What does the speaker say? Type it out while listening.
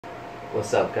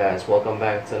What's up, guys? Welcome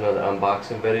back to another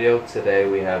unboxing video. Today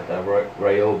we have the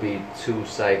Ryobi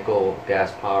 2-cycle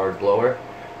gas powered blower.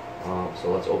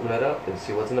 So let's open it up and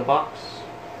see what's in the box.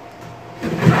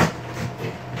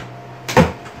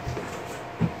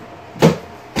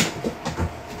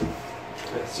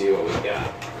 Let's see what we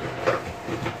got.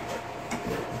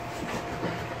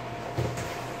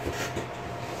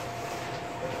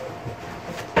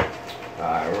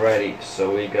 Alrighty,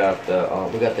 so we got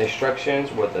the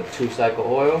instructions with the 2-cycle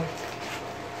oil.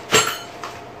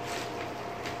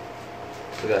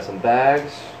 We got some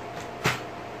bags.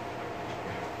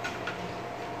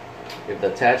 We have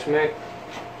the attachment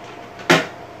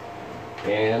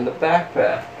and the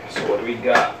backpack. So what do we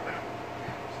got?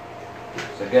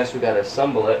 So I guess we gotta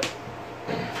assemble it.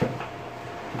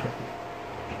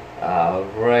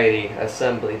 Alrighty,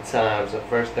 assembly time. So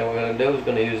first thing we're gonna do is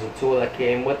gonna use the tool that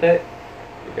came with it.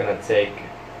 We're gonna take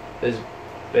this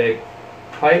big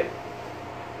pipe,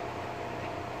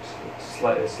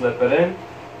 slightly slip it in,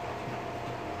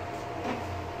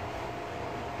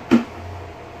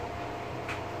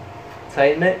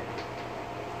 tighten it,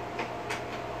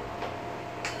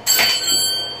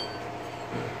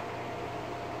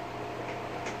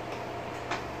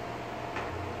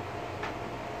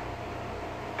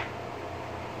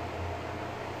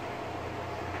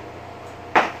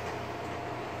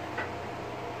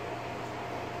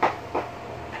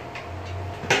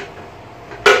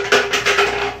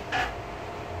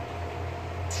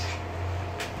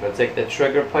 I'm going to take the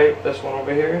trigger pipe, this one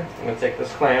over here. I'm going to take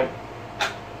this clamp.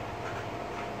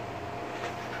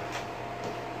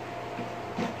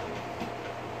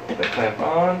 Put the clamp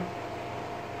on.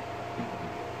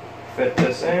 Fit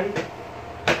this in.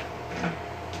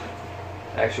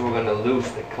 Actually, we're going to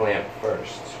loose the clamp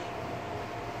first.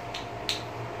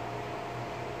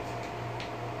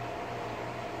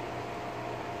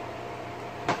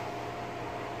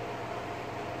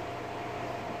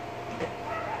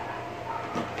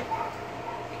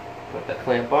 Put the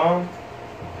clamp on,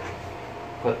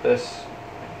 put this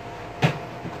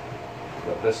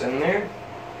in there.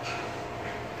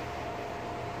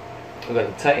 We're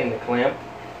going to tighten the clamp.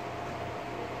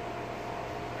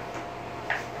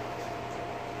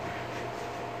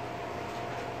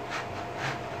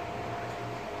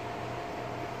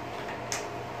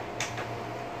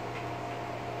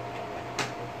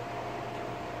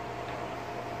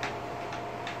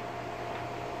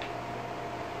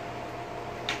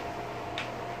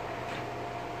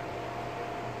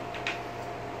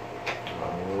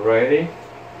 Alrighty.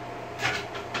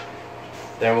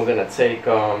 Then we're gonna take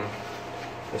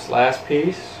this last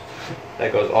piece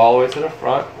that goes all the way to the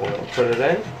front. We're gonna put it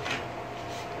in,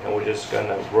 and we're just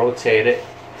gonna rotate it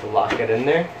to lock it in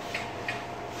there.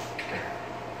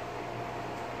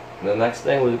 And the next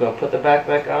thing, we're gonna put the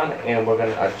backpack on, and we're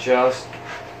gonna adjust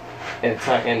and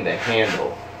tighten the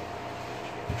handle.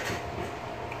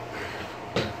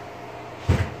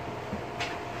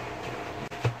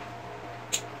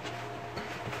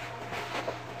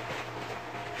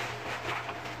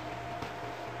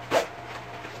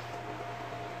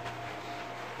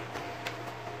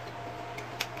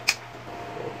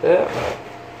 Yeah.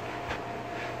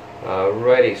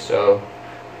 Alrighty, so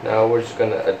now we're just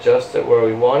going to adjust it where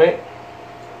we want it,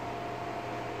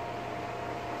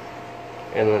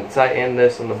 and then tighten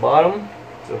this on the bottom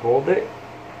to hold it.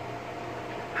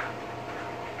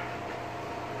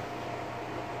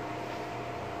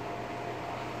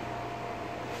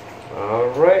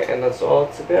 Alright, and that's all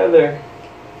together.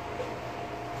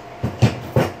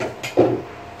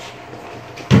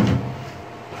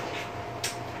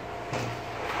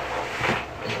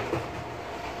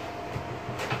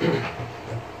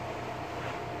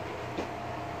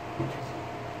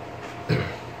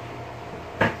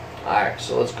 Alright,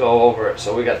 so let's go over it.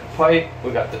 So we got the pipe,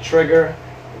 we got the trigger,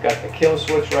 we got the kill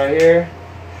switch right here.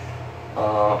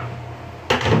 What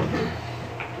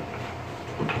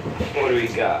do we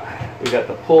got? We got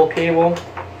the pull cable.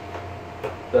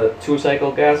 The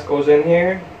 2-cycle gas goes in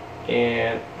here,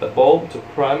 and the bulb to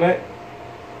prime it,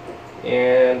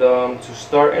 and to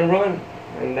start and run.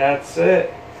 And that's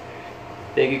it.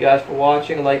 Thank you guys for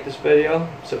watching. Like this video,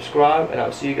 subscribe, and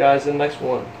I'll see you guys in the next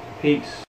one. Peace.